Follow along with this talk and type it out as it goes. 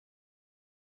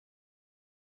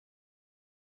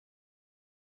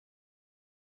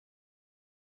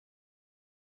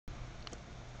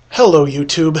Hello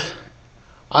YouTube,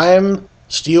 I'm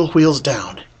Steel Wheels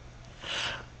Down.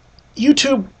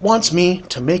 YouTube wants me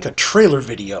to make a trailer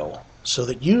video so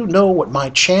that you know what my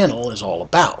channel is all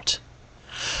about.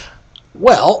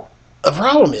 Well, the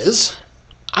problem is,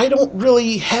 I don't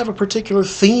really have a particular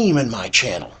theme in my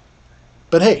channel.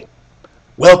 But hey,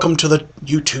 welcome to the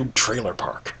YouTube trailer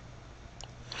park.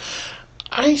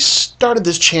 I started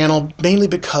this channel mainly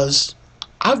because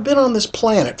I've been on this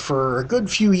planet for a good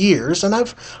few years, and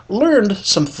I've learned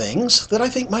some things that I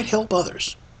think might help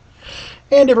others.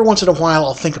 And every once in a while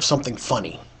I'll think of something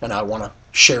funny, and I want to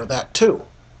share that too.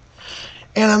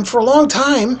 And for a long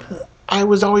time, I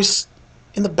was always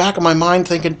in the back of my mind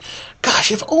thinking,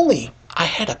 gosh, if only I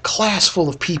had a class full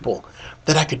of people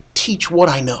that I could teach what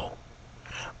I know.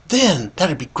 Then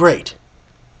that'd be great.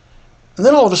 And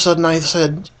then all of a sudden I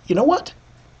said, you know what?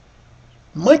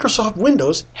 Microsoft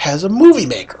Windows has a movie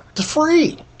maker. It's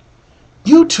free.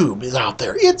 YouTube is out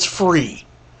there. It's free.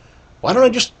 Why don't I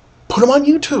just put them on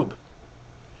YouTube?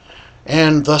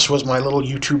 And thus was my little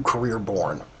YouTube career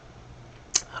born.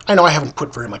 I know I haven't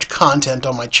put very much content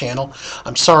on my channel.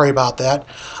 I'm sorry about that.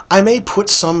 I may put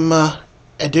some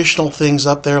additional things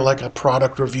up there, like a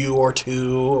product review or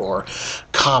two, or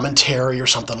commentary or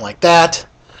something like that.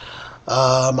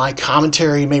 My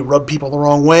commentary may rub people the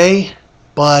wrong way,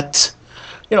 but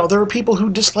you know, there are people who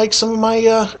dislike some of my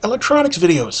electronics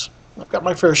videos. I've got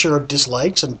my fair share of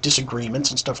dislikes and disagreements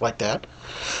and stuff like that.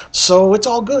 So it's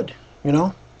all good, you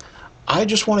know. I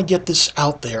just want to get this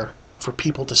out there for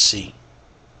people to see.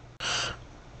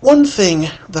 One thing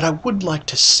that I would like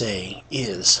to say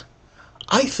is,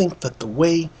 I think that the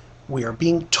way we are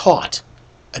being taught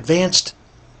advanced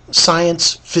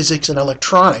science, physics, and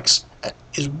electronics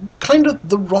is kind of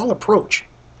the wrong approach.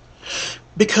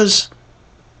 Because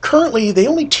currently, they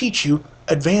only teach you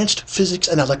advanced physics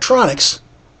and electronics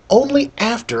only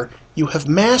after you have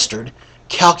mastered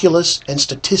calculus and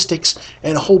statistics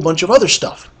and a whole bunch of other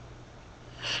stuff.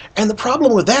 And the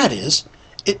problem with that is,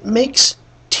 it makes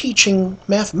teaching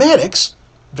mathematics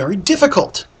very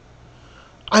difficult.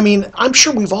 I mean, I'm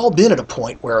sure we've all been at a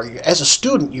point where, as a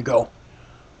student, you go,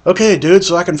 okay, dude,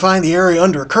 so I can find the area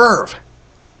under a curve.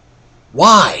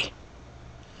 Why?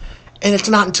 And it's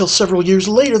not until several years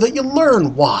later that you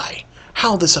learn why,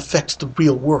 how this affects the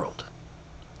real world.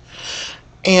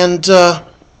 And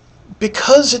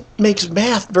because it makes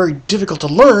math very difficult to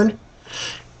learn,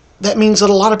 that means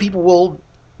that a lot of people will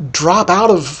drop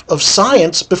out of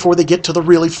science before they get to the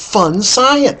really fun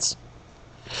science.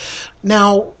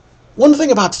 Now, one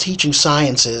thing about teaching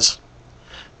science is,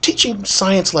 teaching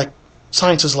sciences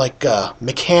like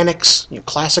mechanics, you know,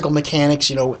 classical mechanics,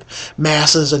 you know, with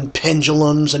masses and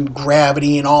pendulums and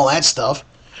gravity and all that stuff.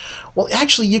 Well,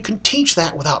 actually, you can teach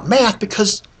that without math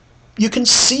because you can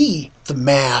see the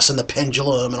mass and the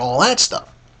pendulum and all that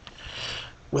stuff.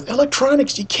 With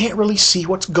electronics, you can't really see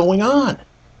what's going on.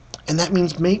 And that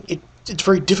means it's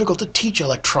very difficult to teach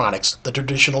electronics the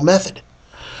traditional method.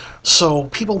 So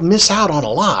people miss out on a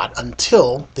lot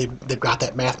until they've got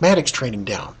that mathematics training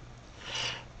down.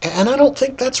 And I don't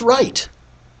think that's right.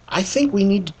 I think we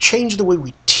need to change the way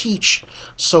we teach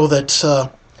so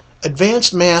that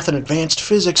advanced math and advanced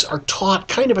physics are taught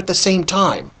kind of at the same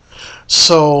time.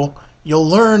 So you'll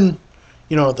learn,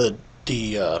 you know,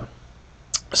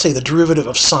 say the derivative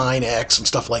of sine x and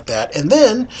stuff like that, and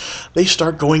then they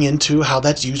start going into how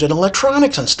that's used in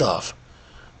electronics and stuff.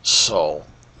 So,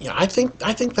 you know, I think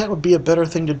that would be a better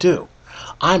thing to do.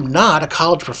 I'm not a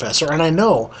college professor, and I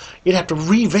know you'd have to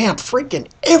revamp freaking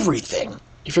everything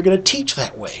if you're going to teach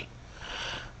that way.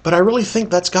 But I really think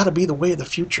that's got to be the way of the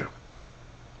future.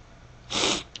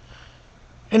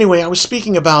 Anyway, I was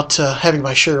speaking about having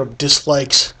my share of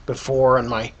dislikes before in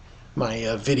my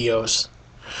videos.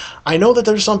 I know that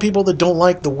there's some people that don't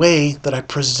like the way that I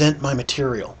present my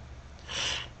material.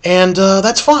 And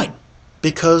that's fine,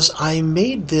 because I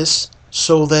made this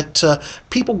so that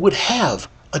people would have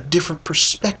a different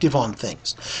perspective on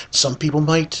things. Some people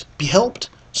might be helped,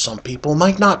 some people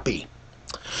might not be.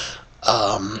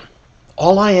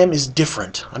 All I am is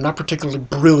different. I'm not particularly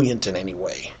brilliant in any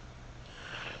way.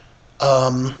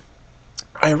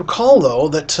 I recall, though,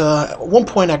 that at one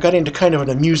point I got into kind of an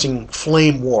amusing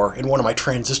flame war in one of my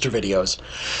transistor videos.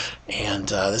 And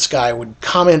this guy would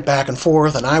comment back and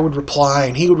forth, and I would reply,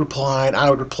 and he would reply, and I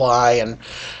would reply, and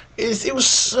it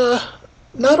was...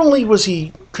 not only was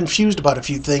he confused about a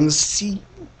few things, he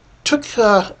took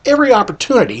every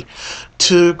opportunity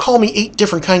to call me 8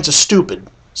 different kinds of stupid.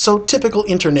 So, typical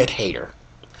internet hater.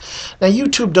 Now,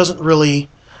 YouTube doesn't really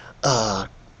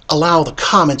allow the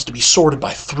comments to be sorted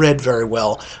by thread very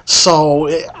well, so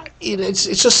it's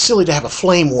just silly to have a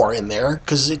flame war in there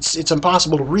because it's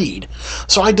impossible to read.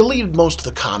 So I deleted most of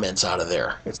the comments out of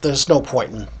there. There's no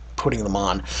point in putting them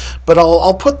on, but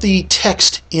I'll put the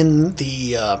text in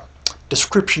the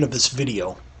description of this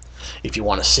video if you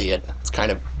want to see it. It's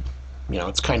kind of,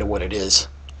 it's kind of what it is.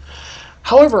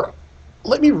 However,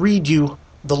 let me read you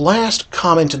the last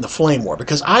comment in the flame war,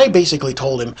 because I basically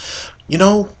told him,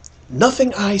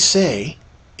 nothing I say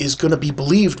is going to be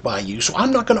believed by you, so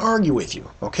I'm not going to argue with you,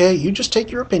 okay? You just take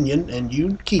your opinion and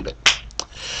you keep it.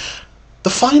 The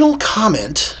final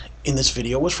comment in this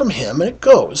video was from him, and it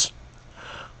goes,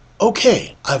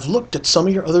 "Okay, I've looked at some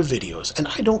of your other videos, and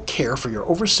I don't care for your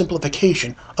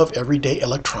oversimplification of everyday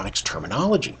electronics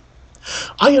terminology.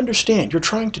 I understand you're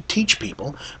trying to teach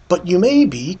people, but you may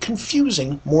be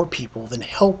confusing more people than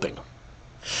helping.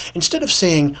 Instead of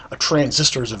saying a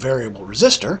transistor is a variable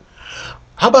resistor,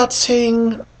 how about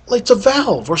saying it's a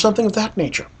valve or something of that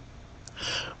nature?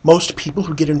 Most people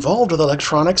who get involved with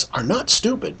electronics are not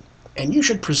stupid, and you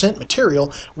should present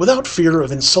material without fear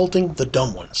of insulting the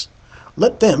dumb ones.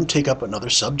 Let them take up another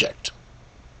subject."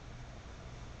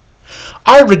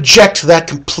 I reject that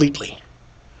completely.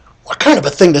 What kind of a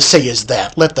thing to say is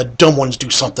that? Let the dumb ones do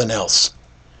something else.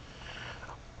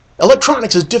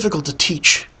 Electronics is difficult to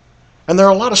teach, and there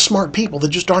are a lot of smart people that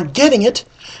just aren't getting it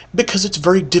because it's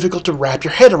very difficult to wrap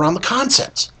your head around the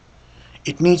concepts.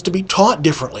 It needs to be taught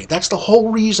differently. That's the whole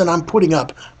reason I'm putting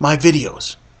up my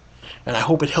videos. And I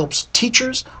hope it helps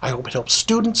teachers, I hope it helps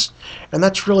students, and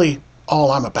that's really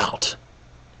all I'm about.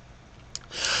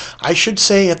 I should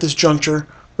say at this juncture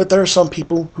that there are some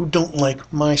people who don't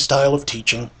like my style of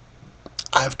teaching.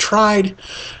 I've tried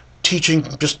teaching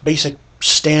just basic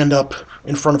stand-up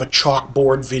in front of a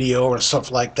chalkboard video or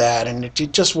stuff like that, and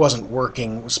it just wasn't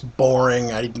working. It was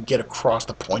boring. I didn't get across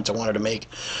the points I wanted to make.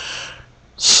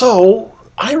 So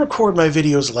I record my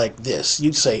videos like this.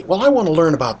 You'd say, well, I want to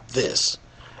learn about this.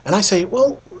 And I say,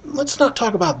 well, let's not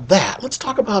talk about that. Let's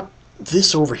talk about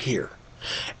this over here.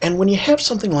 And when you have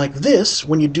something like this,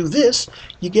 when you do this,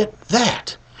 you get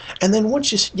that. And then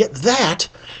once you get that,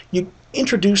 you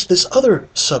introduce this other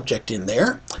subject in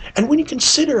there, and when you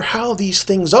consider how these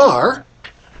things are,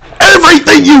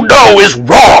 everything you know is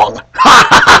wrong!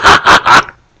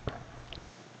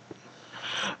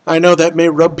 I know that may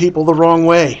rub people the wrong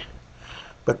way,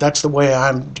 but that's the way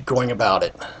I'm going about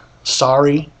it.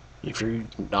 Sorry if you're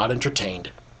not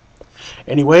entertained.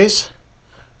 Anyways,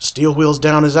 Steel Wheels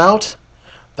Down is out.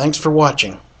 Thanks for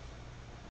watching.